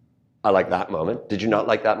 I like that moment. Did you not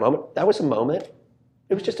like that moment? That was a moment.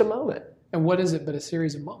 It was just a moment. And what is it but a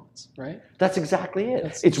series of moments, right? That's exactly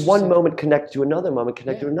it. It's one moment connected to another moment,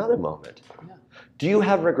 connected to another moment. Yeah. Do you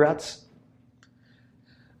have regrets?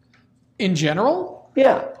 In general?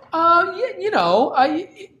 Yeah.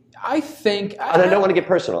 I think... And I don't want to get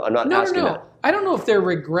personal. I'm not asking that. I don't know if they're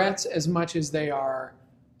regrets as much as they are...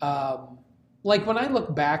 like when I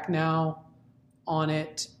look back now on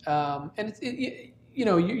it, and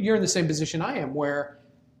you're in the same position I am, where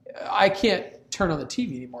I can't turn on the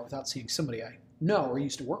TV anymore without seeing somebody I know or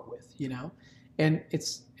used to work with, and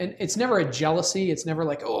it's never a jealousy. It's never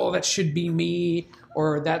like, oh, that should be me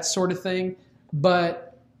or that sort of thing.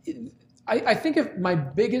 But I think if my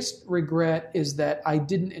biggest regret is that I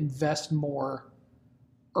didn't invest more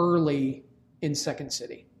early in Second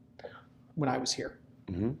City when I was here.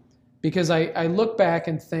 Mm-hmm. Because I look back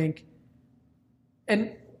and think,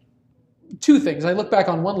 and two things. I look back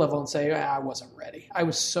on one level and say, I wasn't ready. I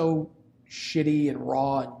was so shitty and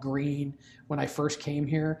raw and green when I first came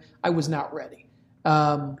here. I was not ready.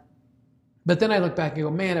 But then I look back and go,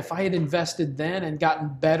 man, if I had invested then and gotten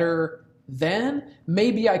better then,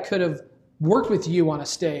 maybe I could have worked with you on a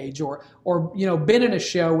stage or been in a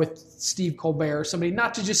show with Steve Colbert or somebody,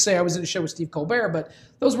 not to just say I was in a show with Steve Colbert, but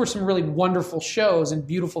those were some really wonderful shows and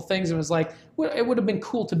beautiful things. And it was like, it would have been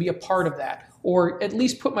cool to be a part of that, or at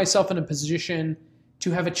least put myself in a position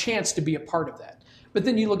to have a chance to be a part of that. But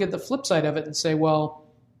then you look at the flip side of it and say, well,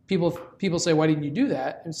 people say, why didn't you do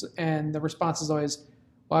that? And the response is always,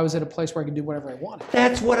 well, I was at a place where I could do whatever I wanted.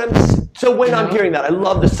 That's what I'm hearing that, I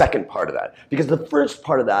love the second part of that, because the first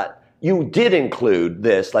part of that, you did include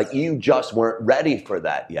this, like you just weren't ready for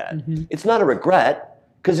that yet. Mm-hmm. It's not a regret,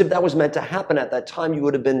 because if that was meant to happen at that time, you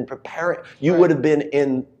would have been preparing. You would have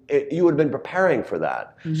been preparing for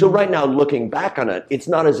that. Mm-hmm. So right now, looking back on it, it's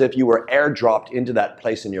not as if you were airdropped into that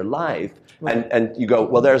place in your life, and you go,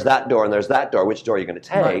 well, there's that door and there's that door. Which door are you going to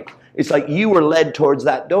take? Right. It's like you were led towards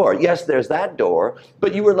that door. Yes, there's that door,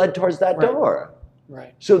 but you were led towards that door.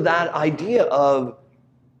 Right. So that idea of,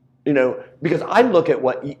 because I look at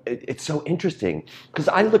it's so interesting, because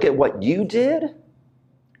I look at what you did,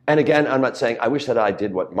 and again, I'm not saying I wish that I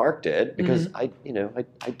did what Mark did, because mm-hmm.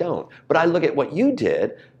 I don't. But I look at what you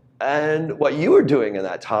did and what you were doing in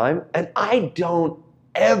that time, and I don't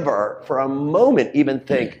ever for a moment even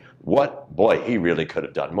think, he really could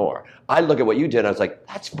have done more. I look at what you did and I was like,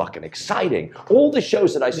 that's fucking exciting. All the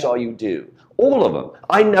shows that I saw you do, all of them,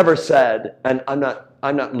 I never said, and I'm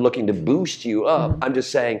not looking to boost you up. Mm-hmm. I'm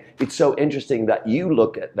just saying it's so interesting that you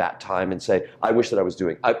look at that time and say, I wish that I was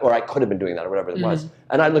doing, or I could have been doing that, or whatever it mm-hmm. was.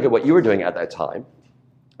 And I look at what you were doing at that time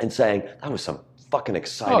and saying, that was some fucking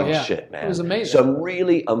exciting shit, man. It was amazing. Some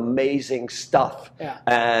really amazing stuff. Yeah.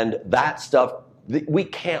 And that stuff, we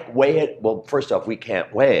can't weigh it. Well, first off, we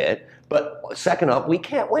can't weigh it. But second off, we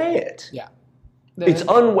can't weigh it. Yeah. It's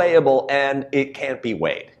unweighable and it can't be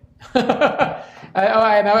weighed.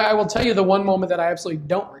 I will tell you the one moment that I absolutely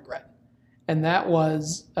don't regret. And that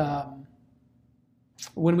was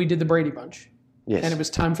when we did the Brady Bunch. Yes. And it was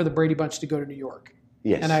time for the Brady Bunch to go to New York.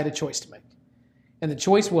 Yes. And I had a choice to make. And the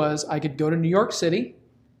choice was I could go to New York City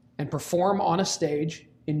and perform on a stage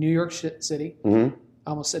in New York City. Mm-hmm. I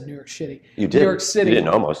almost said New York City. You did. New York City. You didn't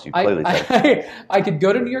almost. You clearly did. I could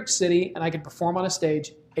go to New York City and I could perform on a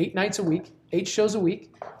stage 8 nights a week, 8 shows a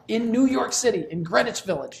week in New York City, in Greenwich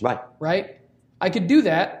Village. Right. Right? I could do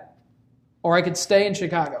that, or I could stay in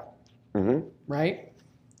Chicago. Mm-hmm. Right?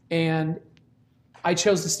 And I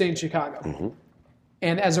chose to stay in Chicago. Mm-hmm.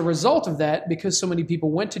 And as a result of that, because so many people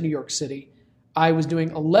went to New York City, I was doing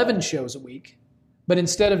 11 shows a week. But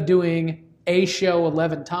instead of doing a show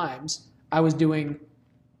 11 times, I was doing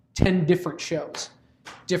 10 different shows,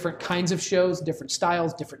 different kinds of shows, different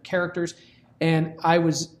styles, different characters. And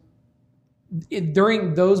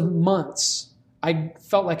during those months, I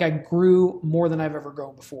felt like I grew more than I've ever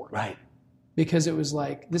grown before. Right. Because it was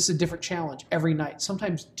like, this is a different challenge every night,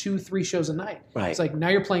 sometimes 2-3 shows a night. Right. It's like, now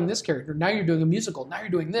you're playing this character, now you're doing a musical, now you're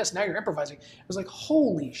doing this, now you're improvising. I was like,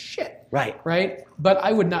 holy shit. Right. Right? But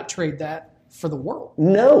I would not trade that for the world.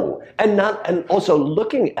 No. And also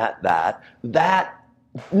looking at that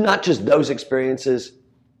not just those experiences,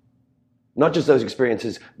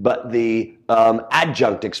 but the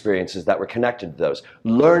adjunct experiences that were connected to those.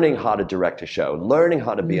 Learning how to direct a show, learning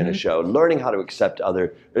how to be in a show, learning how to accept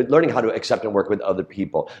and work with other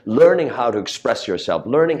people, learning how to express yourself,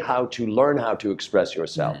 learning how to express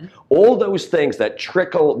yourself. Mm-hmm. All those things that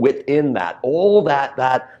trickle within that, all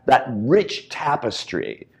that rich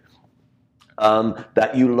tapestry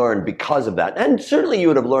that you learned because of that. And certainly you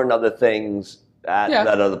would have learned other things at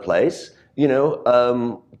that other place.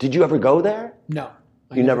 Did you ever go there? No.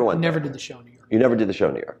 You never went there? Never did the show in New York. You never did the show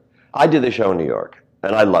in New York. I did the show in New York,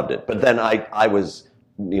 and I loved it. But then I was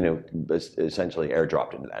essentially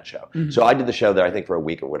airdropped into that show. So I did the show there, I think, for a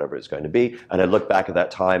week or whatever it's going to be. And I look back at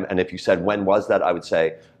that time, and if you said, when was that? I would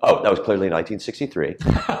say, oh, that was clearly 1963.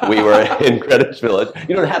 We were in Greenwich Village.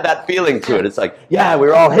 You don't have that feeling to it. It's like, yeah, we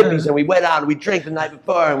were all hippies, and we went out and we drank the night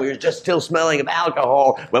before, and we were just still smelling of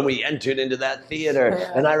alcohol when we entered into that theater.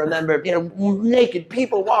 And I remember, naked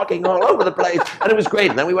people walking all over the place, and it was great.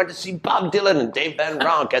 And then we went to see Bob Dylan and Dave Van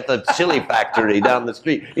Ronk at the Silly Factory down the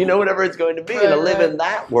street. Whatever it's going to be, to live in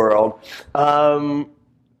that world.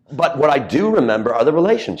 But what I do remember are the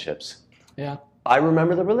relationships. Yeah. I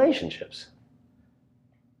remember the relationships.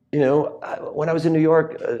 When I was in New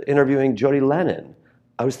York interviewing Jody Lennon,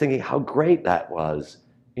 I was thinking how great that was.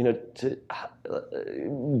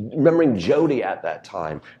 Remembering Jody at that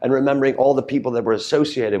time and remembering all the people that were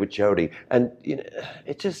associated with Jody. And,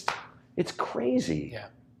 it's crazy. Yeah.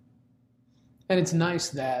 And it's nice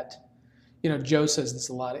that, Joe says this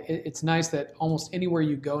a lot. It's nice that almost anywhere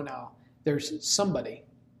you go now, there's somebody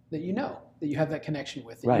that that you have that connection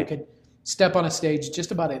with. Right. You could step on a stage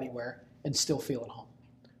just about anywhere and still feel at home.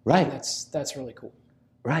 Right. And that's really cool.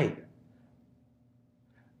 Right.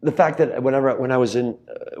 The fact that when I was in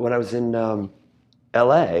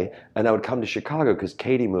L.A. and I would come to Chicago because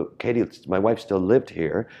Katie, my wife, still lived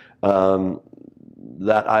here. Where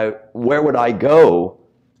would I go?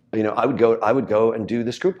 I would go and do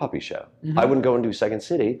the Screw Puppy show. Mm-hmm. I wouldn't go and do Second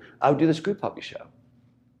City. I would do the Screw Puppy show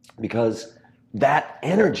because that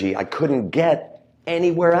energy I couldn't get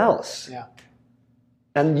anywhere else. Yeah.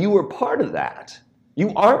 And you were part of that.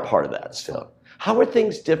 You are part of that still. How are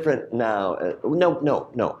things different now?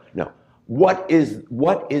 No. What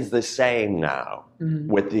is the same now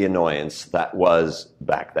with the annoyance that was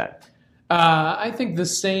back then? I think the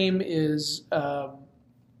same is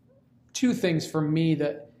two things for me,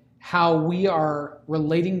 that how we are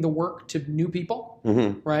relating the work to new people,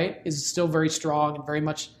 right, is still very strong and very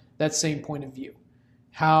much that same point of view.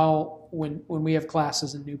 How when we have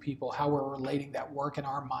classes and new people, how we're relating that work and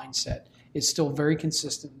our mindset is still very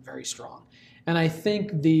consistent and very strong. And I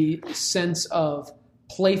think the sense of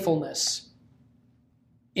playfulness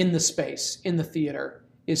in the space, in the theater,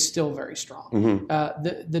 is still very strong.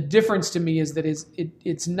 The difference to me is that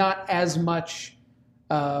it's not as much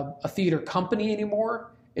a theater company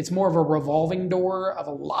anymore. It's more of a revolving door of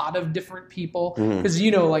a lot of different people. Because,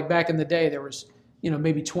 like back in the day, there was,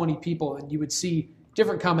 maybe 20 people, and you would see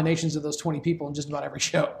different combinations of those 20 people in just about every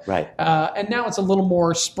show. Right. And now it's a little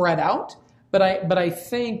more spread out. But I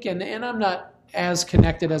think, and I'm not as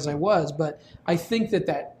connected as I was, but I think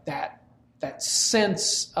that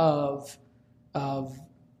sense of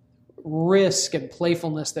risk and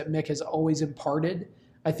playfulness that Mick has always imparted,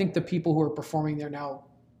 I think the people who are performing there now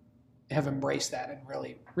have embraced that and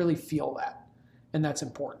really feel that, and that's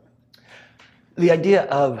important. The idea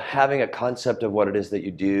of having a concept of what it is that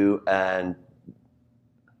you do and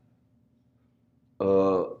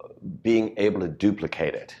being able to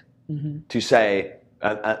duplicate it, to say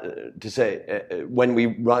when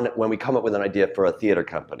we come up with an idea for a theater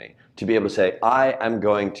company, to be able to say, I am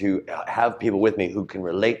going to have people with me who can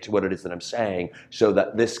relate to what it is that I'm saying, so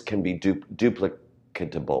that this can be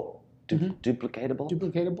duplicatable.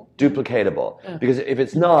 Duplicatable. Yeah. Because if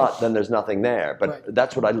it's not, then there's nothing there. But right.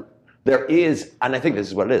 That's what there is, and I think this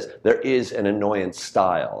is what it is. There is an annoyance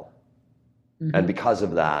style, and because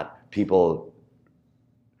of that, people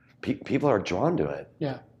are drawn to it.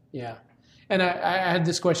 Yeah. And I had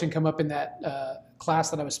this question come up in that class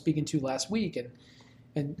that I was speaking to last week,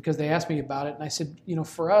 and because they asked me about it, and I said,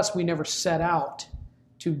 for us, we never set out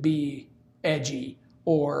to be edgy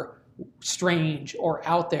or strange or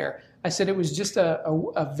out there. I said it was just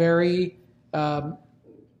a very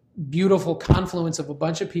beautiful confluence of a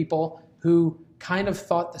bunch of people who kind of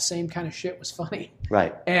thought the same kind of shit was funny.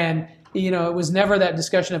 Right. And, it was never that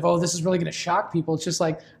discussion of, this is really going to shock people. It's just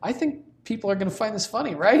like, I think people are going to find this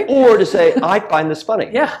funny, right? Or to say, I find this funny.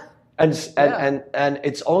 Yeah. And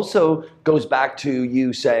it's also goes back to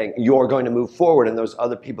you saying you're going to move forward, and those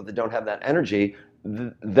other people that don't have that energy,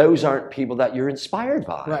 those aren't people that you're inspired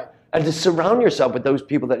by. Right. And to surround yourself with those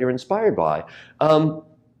people that you're inspired by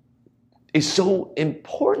is so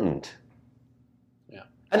important. Yeah.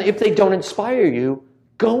 And if they don't inspire you,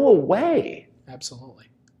 go away. Absolutely.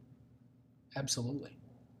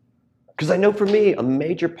 Because I know for me, a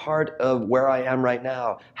major part of where I am right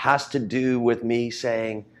now has to do with me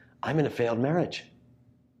saying, I'm in a failed marriage.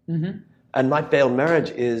 And my failed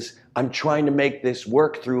marriage is I'm trying to make this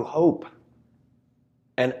work through hope.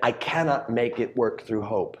 And I cannot make it work through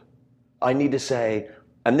hope. I need to say,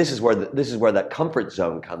 and this is where that comfort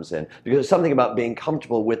zone comes in, because there's something about being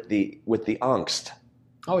comfortable with the angst.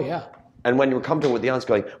 Oh yeah. And when you're comfortable with the honest,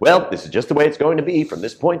 going, well, this is just the way it's going to be from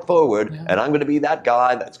this point forward, and I'm going to be that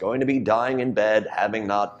guy that's going to be dying in bed, having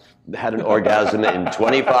not had an orgasm in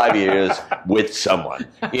 25 years with someone,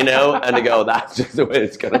 and to go, that's just the way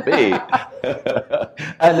it's going to be.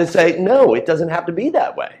 And to say, no, it doesn't have to be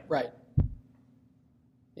that way. Right.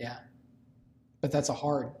 Yeah. But that's a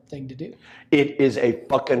hard thing to do. It is a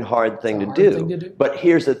fucking hard thing to do. But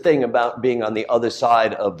here's the thing about being on the other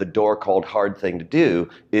side of the door called hard thing to do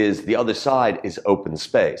is the other side is open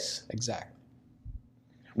space. Exactly.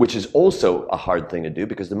 Which is also a hard thing to do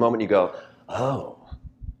because the moment you go, oh,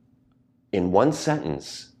 in one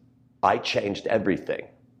sentence, I changed everything.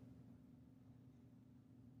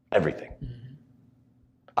 Everything. Mm-hmm.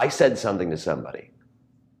 I said something to somebody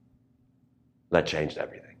that changed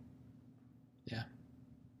everything. Yeah.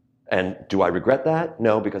 And do I regret that?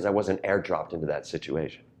 No, because I wasn't airdropped into that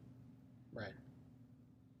situation. Right.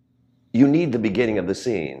 You need the beginning of the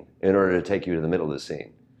scene in order to take you to the middle of the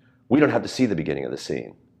scene. We don't have to see the beginning of the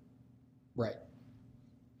scene. Right.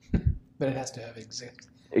 But it has to have existed.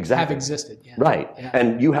 Exactly. Have existed, yeah. Right. Yeah.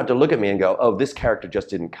 And you have to look at me and go, oh, this character just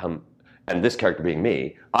didn't come, and this character being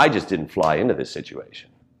me, I just didn't fly into this situation.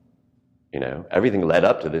 Everything led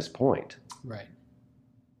up to this point. Right.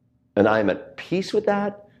 And I'm at peace with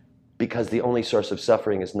that because the only source of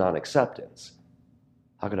suffering is non-acceptance.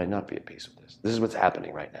 How could I not be at peace with this? This is what's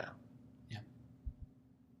happening right now. Yeah.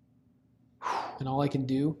 And all I can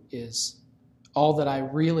do is, all that I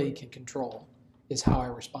really can control is how I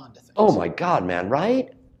respond to things. Oh my God, man, right?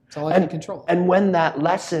 That's all I can control. And when that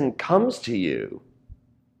lesson comes to you,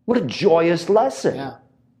 what a joyous lesson. Yeah.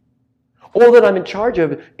 All that I'm in charge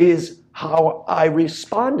of is how I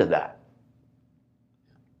respond to that.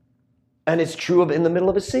 And it's true of in the middle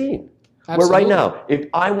of a scene. Absolutely. Where right now, if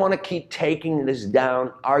I want to keep taking this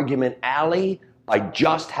down argument alley, I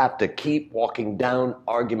just have to keep walking down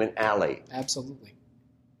argument alley. Absolutely.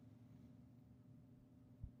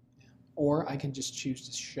 Or I can just choose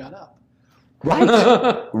to shut up.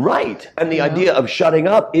 Right, right. And the idea of shutting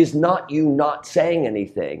up is not you not saying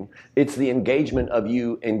anything. It's the engagement of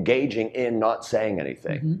you engaging in not saying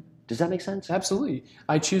anything. Mm-hmm. Does that make sense? Absolutely.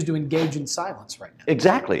 I choose to engage in silence right now.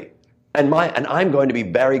 Exactly. And I'm going to be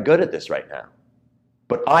very good at this right now.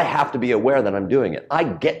 But I have to be aware that I'm doing it. I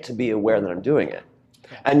get to be aware that I'm doing it.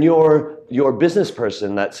 Yeah. And your business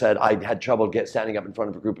person that said I had trouble standing up in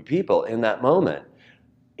front of a group of people in that moment,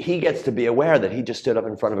 he gets to be aware that he just stood up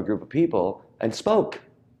in front of a group of people and spoke.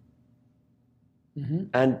 Mm-hmm.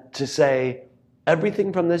 And to say,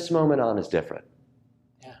 everything from this moment on is different.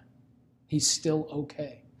 Yeah. He's still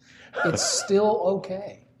okay. It's still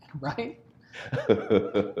okay, right?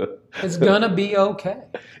 It's gonna be okay.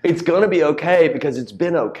 It's gonna be okay because it's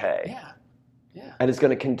been okay. Yeah. Yeah. And it's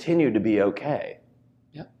gonna continue to be okay.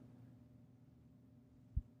 Yep.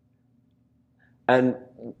 And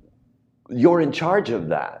you're in charge of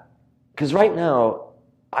that. Because right now,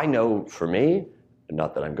 I know for me,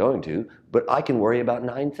 not that I'm going to, but I can worry about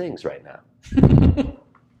 9 things right now.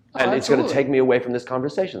 And it's going to take me away from this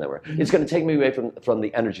conversation that we're. Mm-hmm. It's going to take me away from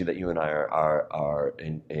the energy that you and I are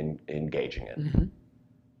engaging in. Mm-hmm.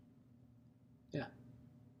 Yeah.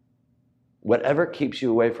 Whatever keeps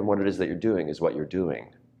you away from what it is that you're doing is what you're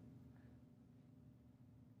doing.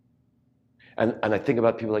 And I think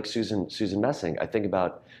about people like Susan Messing. I think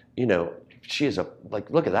about, she is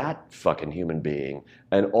look at that fucking human being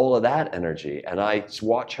and all of that energy. And I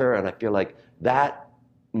watch her and I feel like that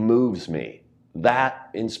moves me. That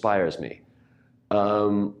inspires me.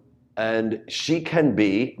 And she can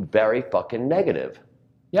be very fucking negative.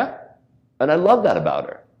 Yeah. And I love that about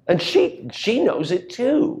her. And she knows it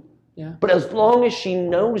too. Yeah. But as long as she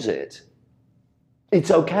knows it,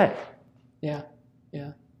 it's okay. Yeah.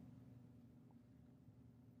 Yeah.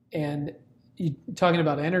 And you talking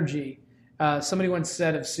about energy, somebody once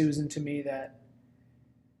said of Susan to me that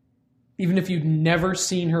even if you'd never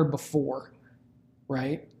seen her before,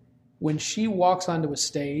 right? When she walks onto a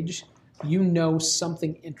stage, you know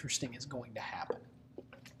something interesting is going to happen.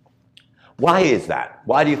 Why is that?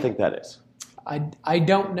 Why do you think that is? I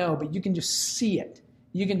don't know, but you can just see it.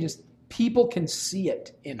 People can see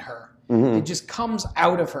it in her. Mm-hmm. It just comes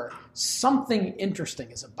out of her. Something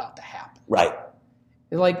interesting is about to happen. Right.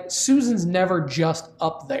 Like Susan's never just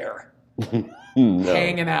up there no.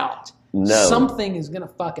 hanging out. No. Something is going to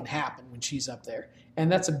fucking happen when she's up there.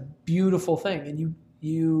 And that's a beautiful thing. And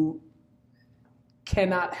you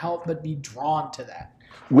cannot help but be drawn to that.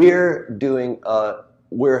 We're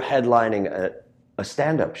headlining a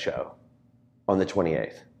stand-up show on the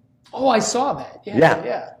 28th. Oh, I saw that.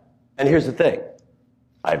 Yeah. And here's the thing.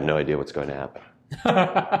 I have no idea what's going to happen.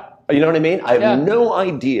 I You know what I mean? I have Yeah. no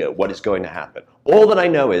idea what is going to happen. All that I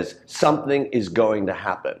know is something is going to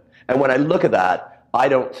happen. And when I look at that, I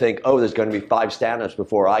don't think, oh, there's going to be 5 stand-ups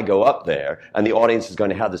before I go up there, and the audience is going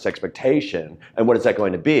to have this expectation, and what is that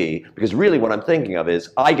going to be? Because really what I'm thinking of is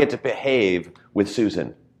I get to behave with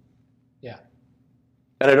Susan. Yeah.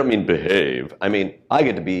 And I don't mean behave. I mean, I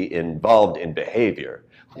get to be involved in behavior.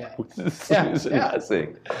 Yeah. Susan Yeah.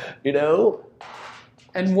 Messing, you know?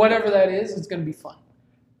 And whatever that is, it's going to be fun.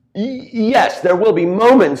 Yes, there will be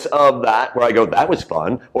moments of that where I go, that was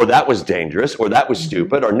fun, or that was dangerous, or that was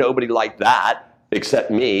stupid, or nobody liked that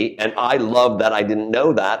except me, and I love that I didn't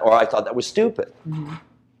know that, or I thought that was stupid. Mm-hmm.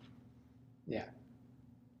 Yeah.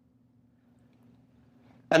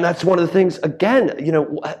 And that's one of the things, again, you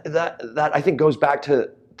know, that I think goes back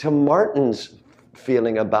to Martin's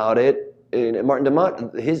feeling about it. Martin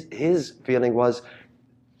DeMont, his feeling was,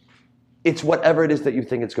 it's whatever it is that you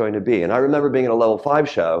think it's going to be. And I remember being at a Level 5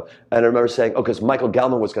 show, and I remember saying, oh, because Michael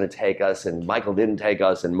Gelman was going to take us, and Michael didn't take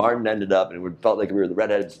us, and Martin ended up, and it felt like we were the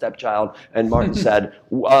redheaded stepchild. And Martin said,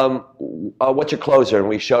 what's your closer? And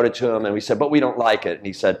we showed it to him, and we said, but we don't like it. And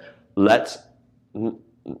he said, what if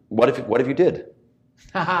you did? What if you did? It.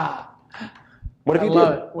 What if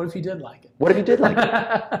you did like it? What if you did like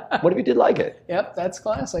it? What if you did like it? Yep, that's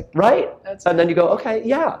classic. Right? And then you go, okay,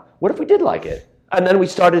 yeah, what if we did like it? And then we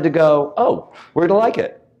started to go, oh, we're going to like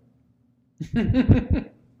it.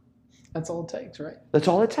 That's all it takes, right? That's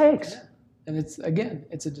all it takes. Yeah. And it's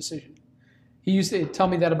a decision. He used to tell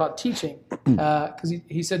me that about teaching, because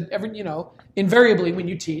he said, invariably when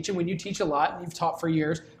you teach, and when you teach a lot, and you've taught for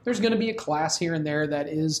years, there's going to be a class here and there that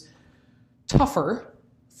is tougher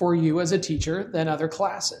for you as a teacher than other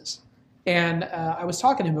classes. And I was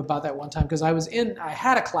talking to him about that one time, because I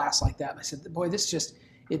had a class like that, and I said, boy,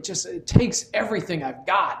 it takes everything I've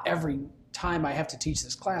got every time I have to teach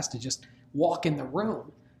this class to just walk in the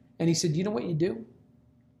room. And he said, you know what you do?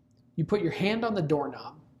 You put your hand on the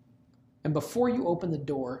doorknob, and before you open the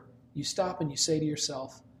door, you stop and you say to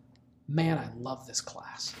yourself, man, I love this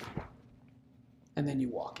class. And then you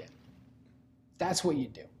walk in. That's what you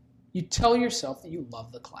do. You tell yourself that you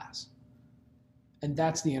love the class. And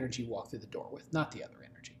that's the energy you walk through the door with, not the other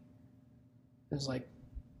energy. It was like,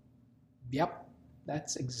 yep.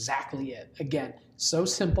 That's exactly it. Again, so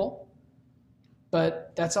simple,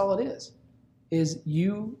 but that's all it is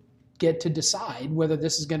you get to decide whether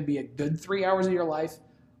this is going to be a good 3 hours of your life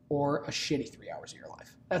or a shitty 3 hours of your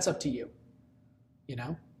life. That's up to you,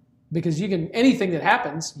 because anything that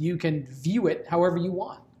happens, you can view it however you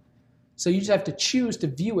want. So you just have to choose to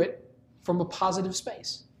view it from a positive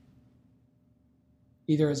space,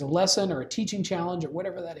 either as a lesson or a teaching challenge or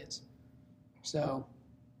whatever that is. So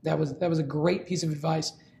that was a great piece of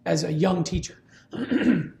advice as a young teacher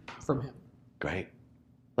from him. Great.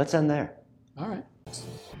 Let's end there. All right.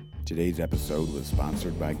 Today's episode was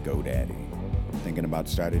sponsored by GoDaddy. Thinking about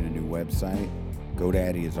starting a new website?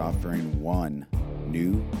 GoDaddy is offering one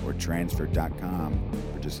new or transfer.com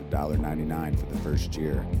for just $1.99 for the first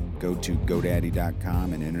year. Go to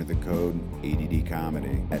GoDaddy.com and enter the code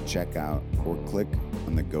ADDComedy at checkout, or click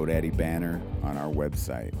on the GoDaddy banner on our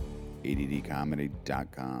website,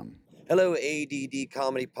 ADDComedy.com. Hello, ADD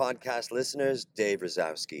Comedy Podcast listeners. Dave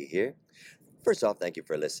Razowski here. First off, thank you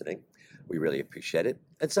for listening. We really appreciate it.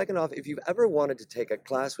 And second off, if you've ever wanted to take a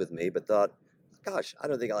class with me but thought, gosh, I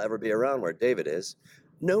don't think I'll ever be around where David is,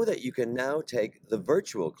 know that you can now take the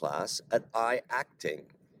virtual class at iActing.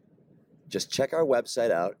 Just check our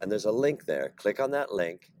website out, and there's a link there. Click on that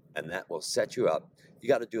link, and that will set you up. You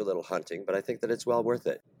got to do a little hunting, but I think that it's well worth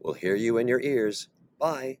it. We'll hear you in your ears.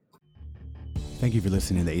 Bye. Thank you for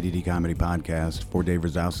listening to the ADD Comedy Podcast. For Dave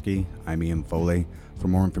Razowski, I'm Ian Foley. For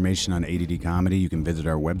more information on ADD Comedy, you can visit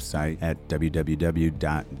our website at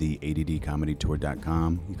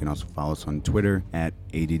www.theaddcomedytour.com. You can also follow us on Twitter at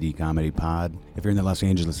ADDComedyPod. If you're in the Los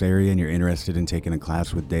Angeles area and you're interested in taking a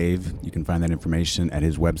class with Dave, you can find that information at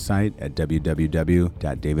his website at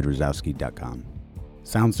www.davidrazowski.com.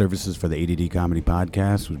 Sound services for the ADD Comedy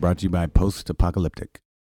Podcast was brought to you by Post Apocalyptic.